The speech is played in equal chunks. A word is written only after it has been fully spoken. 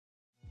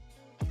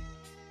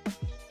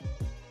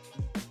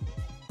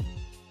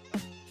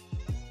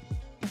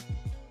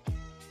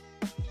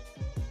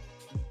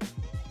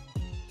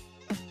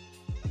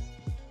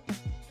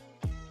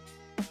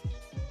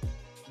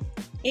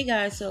Hey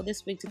guys, so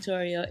this wig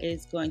tutorial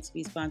is going to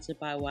be sponsored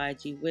by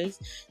YGwigs.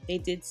 They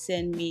did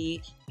send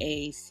me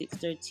a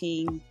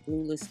 613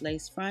 glueless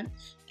lace front,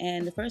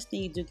 and the first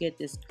thing you do get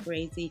this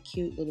crazy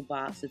cute little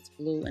box. It's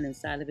blue, and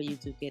inside of it you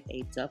do get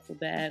a duffel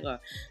bag or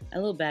a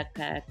little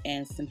backpack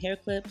and some hair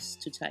clips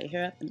to tie your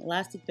hair up, an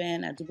elastic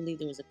band. I do believe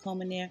there was a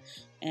comb in there,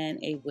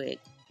 and a wig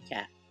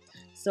cap.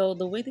 So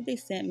the wig that they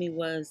sent me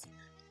was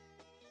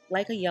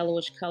like a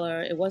yellowish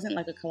color. It wasn't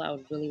like a color I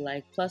would really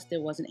like, plus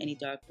there wasn't any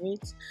dark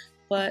roots,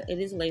 but it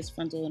is lace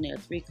frontal and there are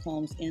 3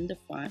 combs in the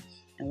front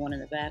and 1 in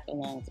the back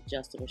along with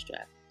adjustable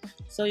strap.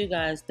 So you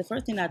guys, the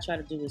first thing I try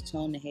to do is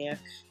tone the hair,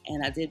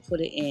 and I did put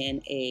it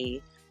in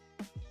a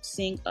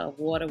sink of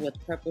water with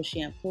purple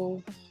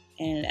shampoo,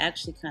 and it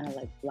actually kind of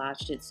like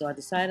blotched it. So I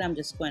decided I'm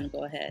just going to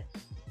go ahead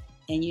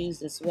and use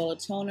this Swell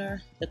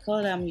toner. The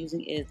color that I'm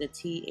using is the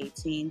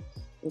T18,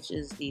 which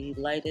is the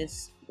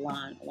lightest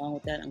blonde. Along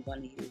with that, I'm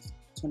going to use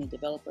 20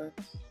 Developer,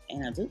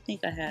 and I do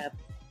think I have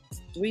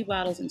 3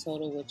 bottles in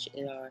total, which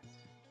are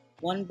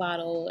 1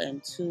 bottle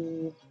and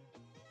 2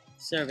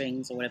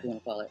 servings, or whatever you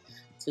want to call it,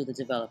 to the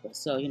Developer.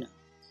 So you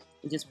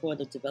just pour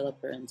the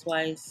Developer in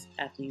twice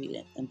after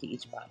you empty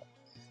each bottle,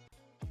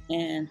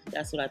 and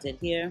that's what I did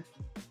here.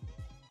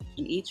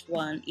 And each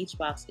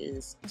box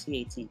is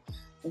T18.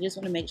 I just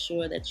want to make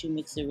sure that you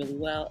mix it really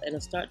well. It'll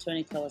start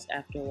turning colors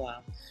after a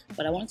while,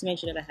 but I wanted to make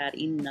sure that I had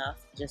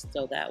enough, just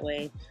so that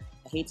way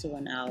I hate to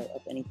run out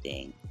of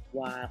anything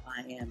while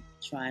I am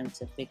trying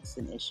to fix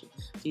an issue.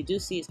 So you do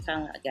see it's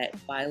kind of like got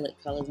violet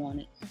colors on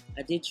it.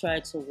 I did try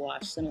to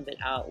wash some of it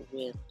out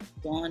with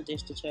Dawn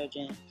dish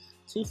detergent,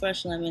 2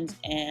 fresh lemons,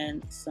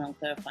 and some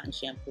clarifying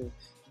shampoo.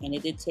 And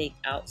it did take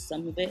out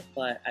some of it,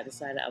 but I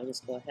decided I would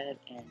just go ahead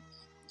and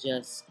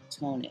just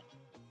tone it.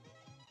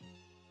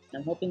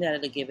 I'm hoping that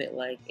it'll give it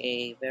like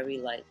a very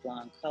light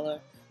blonde color.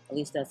 At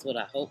least that's what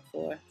I hope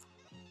for.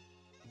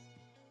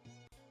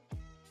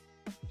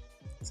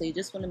 So you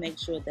just want to make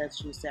sure that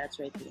you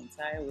saturate the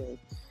entire wig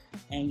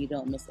and you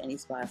don't miss any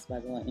spots by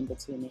going in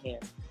between the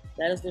hairs.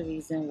 That is the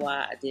reason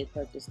why I did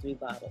purchase 3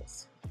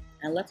 bottles.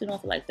 I left it on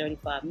for like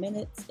 35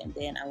 minutes, and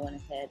then I went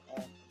ahead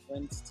and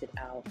rinsed it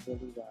out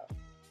really well.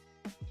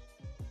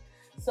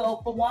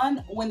 So for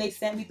one, when they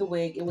sent me the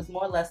wig, it was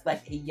more or less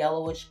like a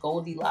yellowish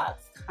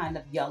Goldilocks kind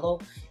of yellow,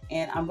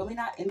 and I'm really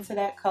not into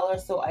that color,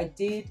 so I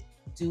did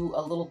do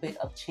a little bit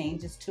of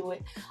changes to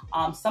it.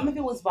 Some of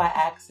it was by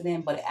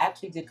accident, but it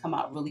actually did come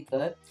out really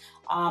good.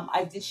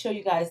 I did show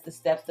you guys the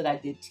steps that I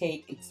did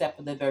take, except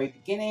for the very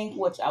beginning,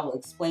 which I will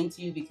explain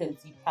to you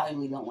because you probably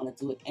really don't want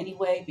to do it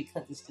anyway,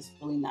 because it's just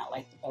really not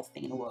like the best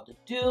thing in the world to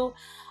do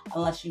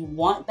unless you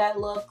want that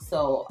look.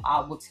 So I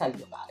will tell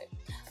you about it.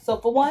 So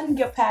for one,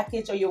 your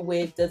package or your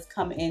wig does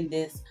come in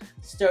this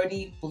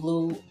sturdy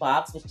blue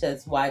box which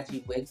says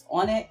YGwigs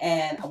on it,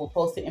 and I will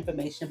post the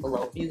information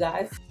below for you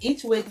guys.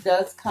 Each wig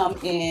does come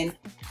in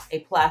a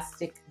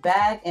plastic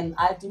bag, and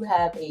I do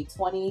have a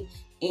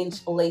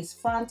 20-inch lace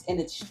front, and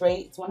it's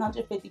straight. It's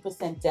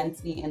 150%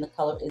 density, and the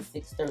color is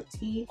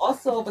 613.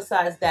 Also,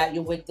 besides that,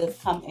 your wig does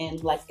come in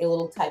like a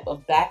little type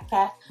of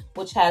backpack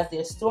which has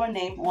their store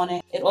name on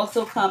it. It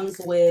also comes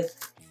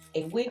with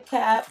a wig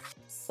cap,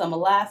 some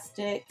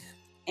elastic,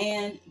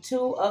 and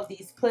 2 of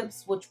these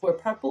clips which were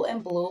purple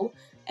and blue,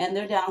 and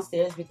they're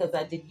downstairs because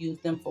I did use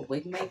them for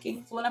wig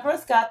making. So when I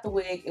first got the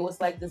wig, it was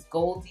like this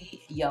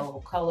goldy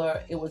yellow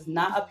color. It was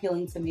not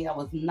appealing to me. I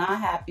was not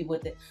happy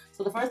with it.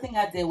 So the first thing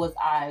I did was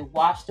I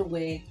washed the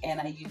wig, and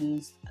I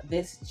used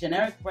this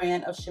generic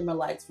brand of shimmer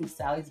lights from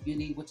Sally's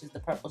Beauty, which is the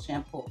purple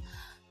shampoo.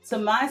 To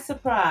my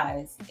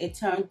surprise, it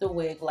turned the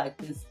wig like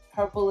this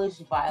purplish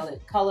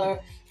violet color,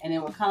 and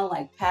there were kind of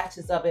like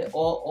patches of it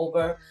all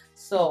over.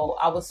 So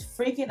I was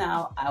freaking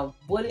out.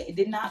 It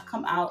did not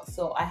come out,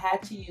 so I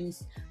had to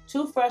use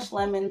 2 fresh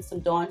lemons, some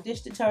Dawn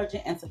dish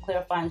detergent, and some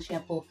clarifying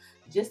shampoo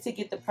just to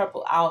get the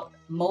purple out.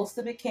 Most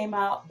of it came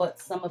out, but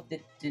some of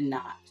it did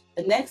not.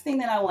 The next thing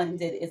that I went and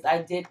did is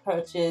I did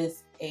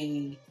purchase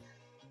 2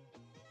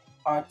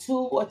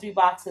 or 3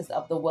 boxes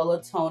of the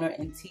Wella toner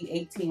in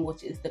T18,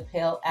 which is the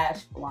pale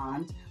ash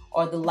blonde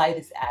or the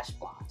lightest ash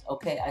blonde.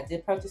 Okay, I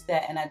did purchase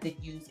that, and I did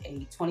use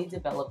a 20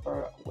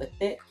 Developer with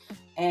it,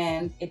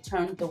 and it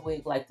turned the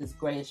wig like this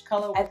grayish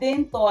color. I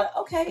then thought,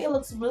 okay, it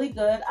looks really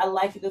good. I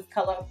like this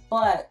color,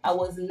 but I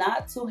was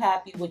not too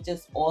happy with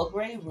just all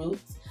gray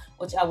roots,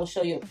 which I will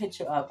show you a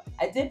picture of.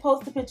 I did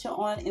post a picture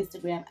on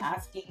Instagram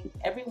asking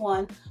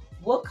everyone,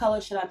 what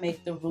color should I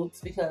make the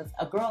roots, because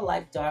a girl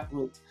liked dark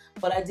roots,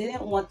 but I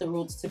didn't want the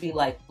roots to be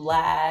like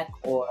black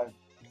or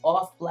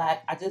off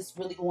black. I just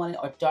really wanted,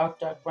 or dark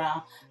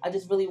brown. I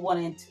just really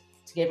wanted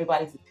to get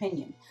everybody's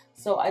opinion.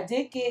 So I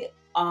did get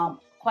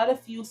quite a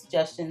few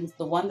suggestions.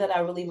 The one that I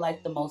really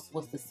liked the most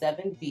was the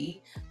 7B,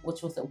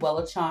 which was a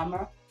Wella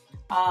Charmer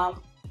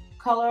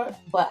color,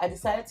 but I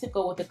decided to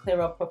go with the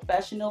Clear Up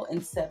Professional in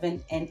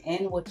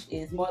 7NN, which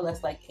is more or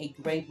less like a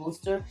gray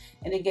booster,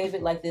 and it gave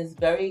it like this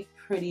very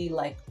pretty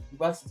like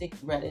rustic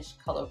reddish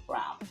color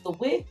brown. The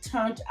wig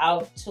turned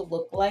out to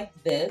look like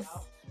this.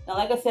 Now,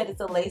 like I said,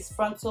 it's a lace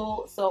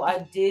frontal, so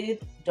I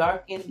did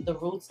darken the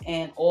roots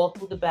and all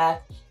through the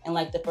back and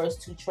like the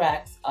first 2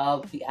 tracks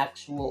of the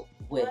actual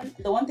wig.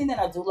 The one thing that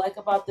I do like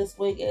about this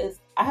wig is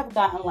I have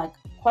gotten like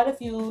quite a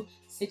few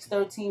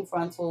 613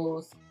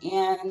 frontals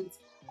and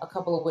a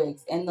couple of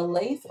wigs, and the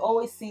lace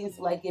always seems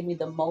to like give me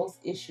the most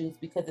issues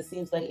because it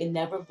seems like it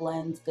never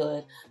blends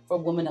good for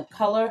women of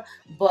color.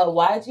 But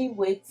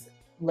YGwigs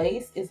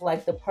lace is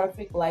like the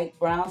perfect light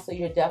brown, so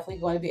you're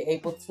definitely going to be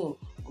able to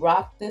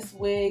rock this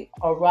wig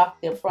or rock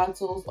their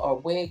frontals or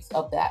wigs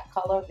of that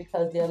color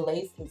because their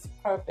lace is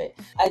perfect.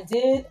 I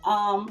did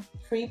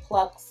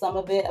pre-pluck some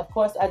of it. Of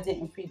course, I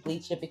didn't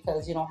pre-bleach it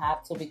because you don't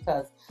have to,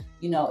 because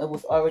you know it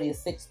was already a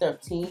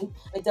 613.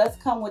 It does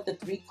come with the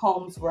 3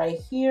 combs right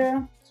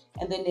here,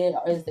 and then there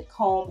is the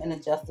comb and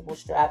adjustable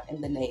strap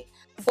in the nape.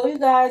 So you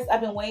guys,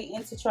 I've been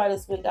waiting to try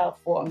this wig out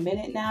for a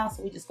minute now,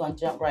 so we're just going to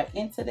jump right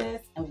into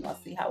this and we're going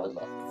to see how it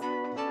looks.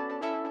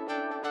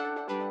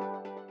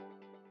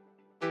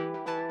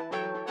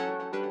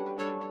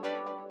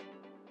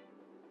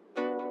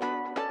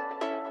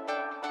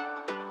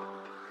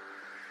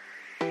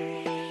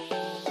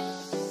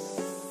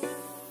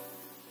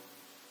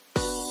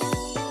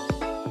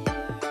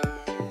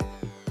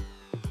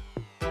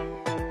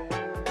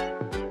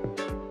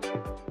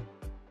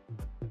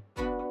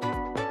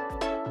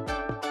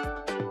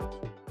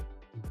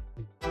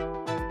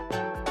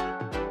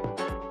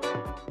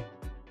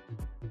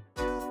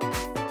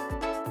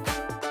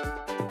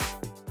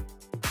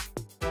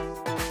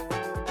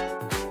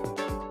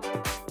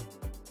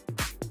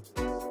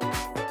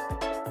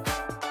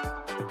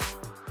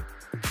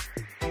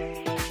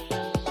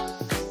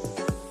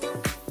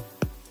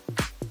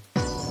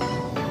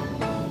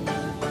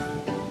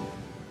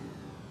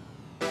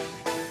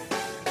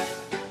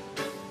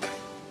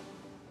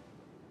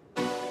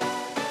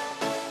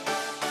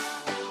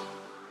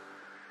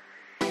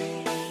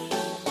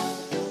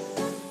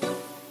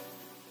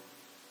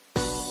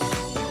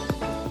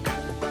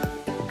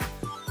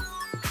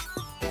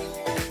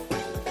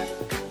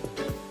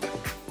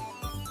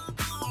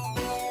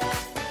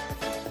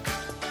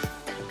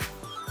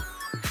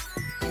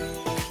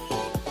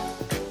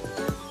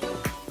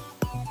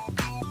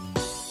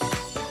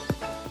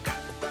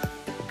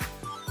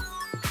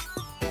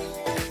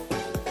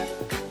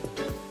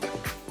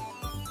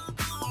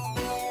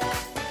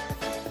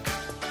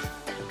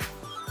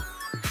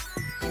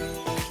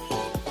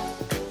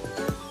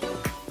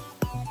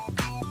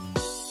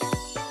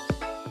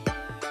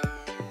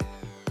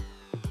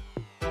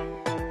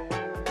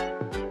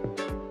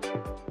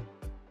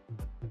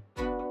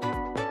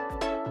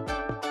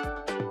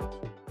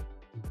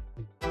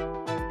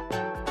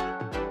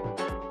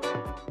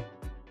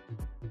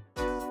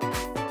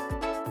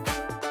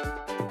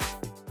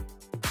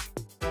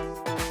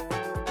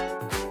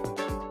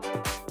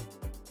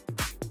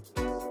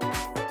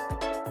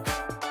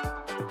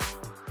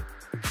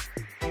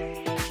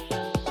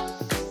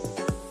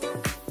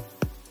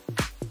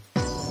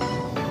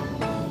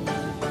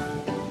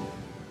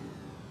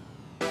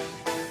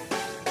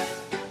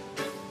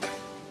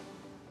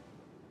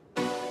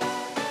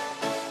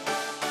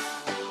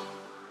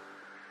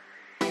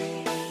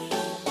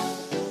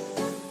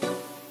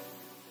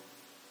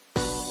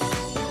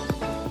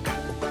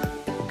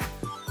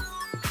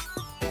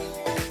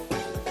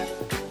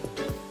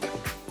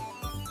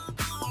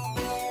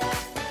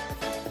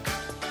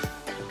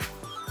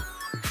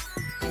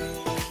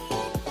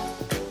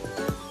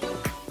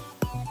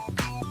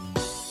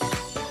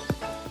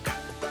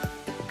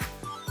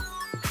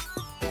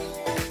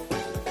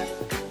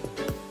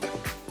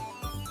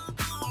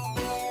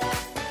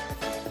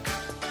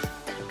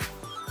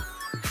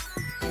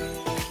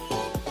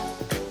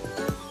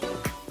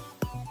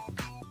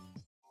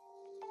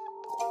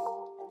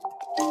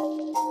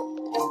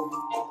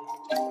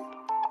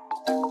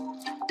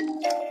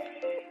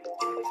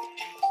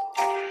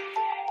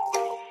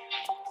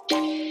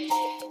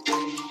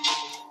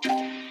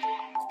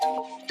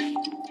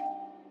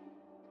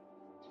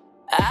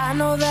 I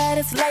know that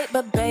it's late,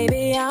 but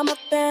baby, I'm up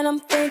and I'm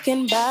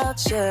thinking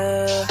about you,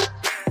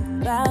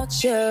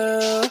 about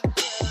you.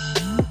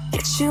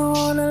 Get you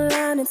on the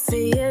line and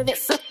see if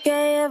it's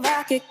okay if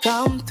I could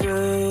come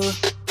through,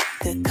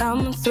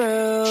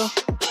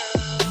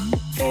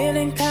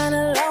 Feeling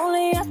kinda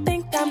lonely, I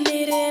think I'm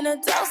needing a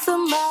dose of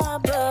my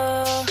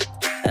boo,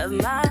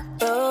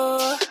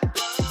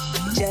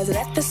 Just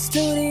left the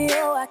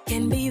studio, I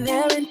can be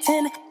there in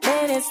 10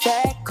 minutes.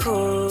 That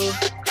cool?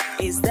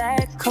 Is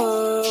that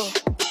cool?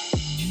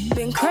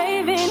 Been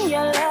craving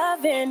your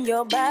love and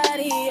your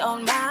body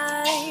on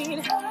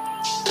mine.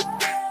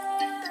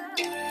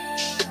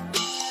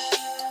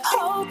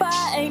 Hope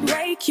I ain't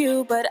wake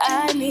you, but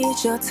I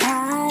need your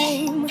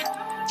time.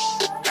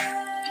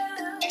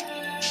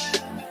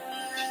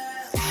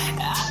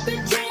 I've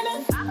been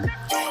dreaming,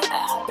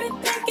 I've been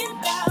thinking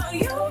about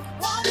you.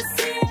 Wanna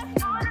see it,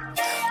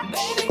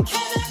 baby,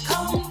 can I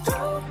come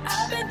through?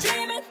 I've been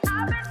dreaming,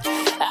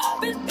 I've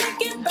been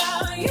thinking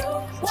about you.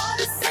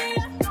 Wanna see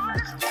it,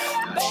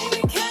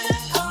 baby, can I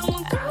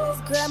come through?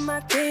 Grab my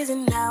keys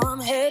and now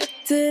I'm headed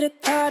to the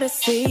party. to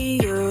see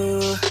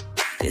you,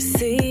 to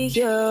see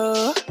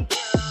you.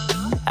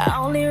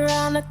 Only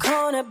around the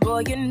corner,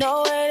 boy, you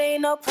know it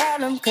ain't no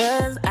problem,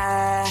 'cause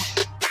I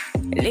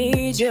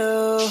need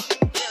you.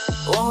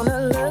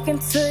 Wanna look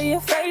into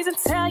your face and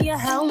tell you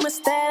how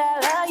much that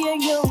I love you,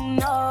 you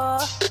know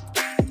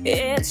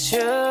it's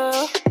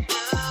true.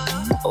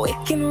 We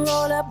can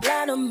roll up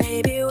blind, or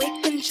maybe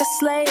we can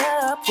just lay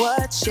up.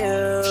 What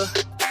you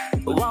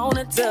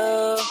wanna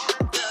do?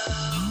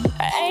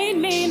 I ain't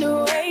mean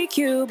to wake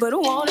you, but I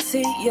wanna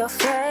see your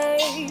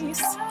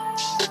face.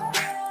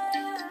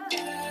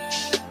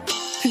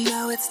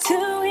 Now it's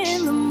 2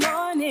 in the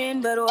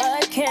morning, but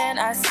what can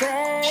I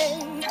say?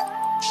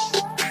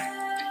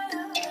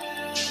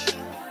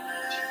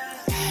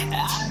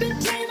 I've been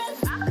dreaming,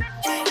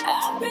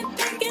 I've been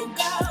thinking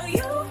about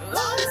you.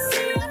 Wanna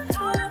see you,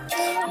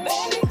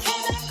 baby,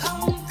 can I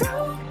come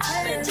through?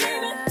 I've been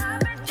dreaming,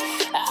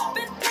 I've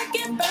been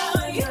thinking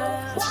about you.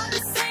 Wanna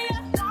see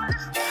you,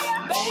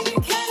 baby,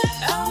 can I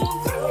come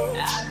through?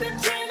 I've been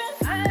dreaming,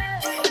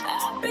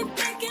 I've been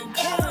thinking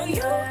about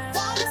you.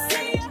 Wanna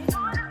see you,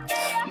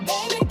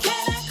 baby,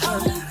 can I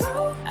come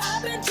through?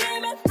 I've been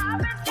dreaming,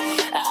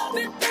 I've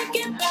been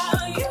thinking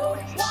about you.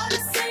 Wanna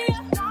see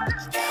you,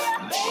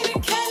 baby,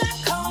 can I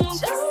come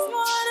through? Just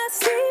wanna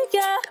see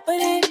ya, but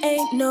it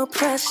ain't no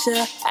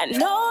pressure. I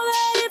know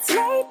that it's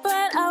late,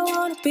 but I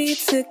wanna be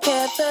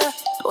together.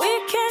 We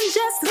can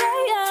just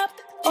lay up,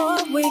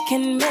 or we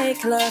can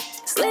make love,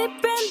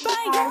 sleeping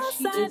by your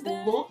She side. is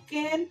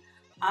looking.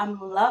 I'm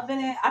loving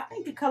it. I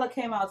think the color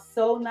came out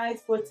so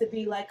nice for it to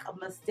be like a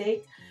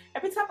mistake.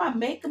 Every time I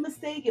make a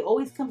mistake, it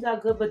always comes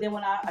out good, but then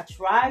when I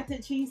try to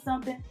achieve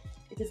something,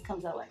 it just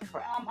comes out like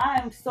crap. I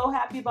am so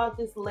happy about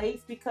this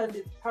lace because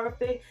it's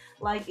perfect.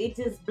 Like, it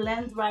just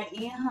blends right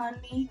in,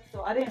 honey.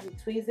 So I didn't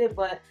tweeze it,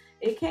 but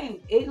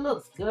it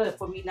looks good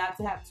for me not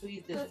to have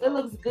tweezed it. It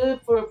looks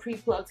good for a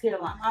pre-plucked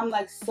hairline. I'm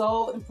like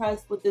so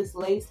impressed with this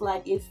lace.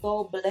 Like, it's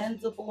so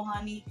blendable,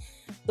 honey.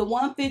 The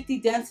 150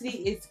 density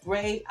is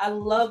great. I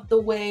love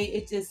the way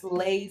it just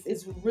lays.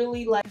 It's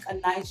really like a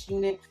nice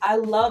unit. I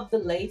love the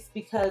lace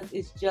because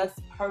it's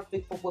just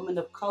perfect for women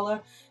of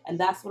color, and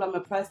that's what I'm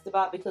impressed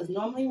about, because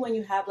normally when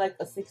you have like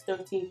a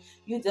 613,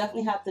 you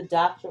definitely have to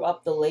doctor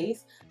up the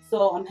lace.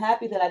 So I'm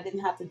happy that I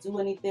didn't have to do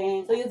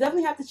anything. So you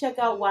definitely have to check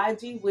out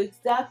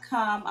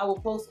YGwigs.com. I will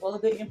post all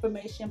of the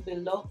information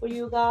below for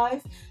you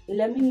guys.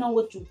 Let me know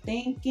what you're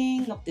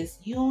thinking of this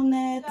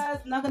unit. Guys,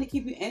 I'm not going to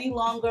keep you any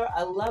longer.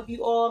 I love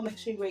you all. Make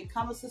sure you rate,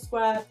 comment,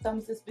 subscribe,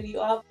 thumbs this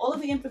video up. All of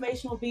the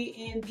information will be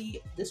in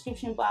the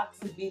description box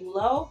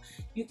below.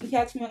 You can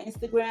catch me on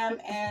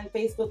Instagram and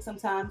Facebook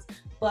sometimes.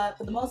 But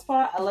for the most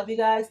part, I love you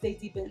guys. Stay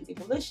deep and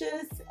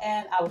delicious.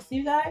 And I will see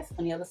you guys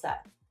on the other side.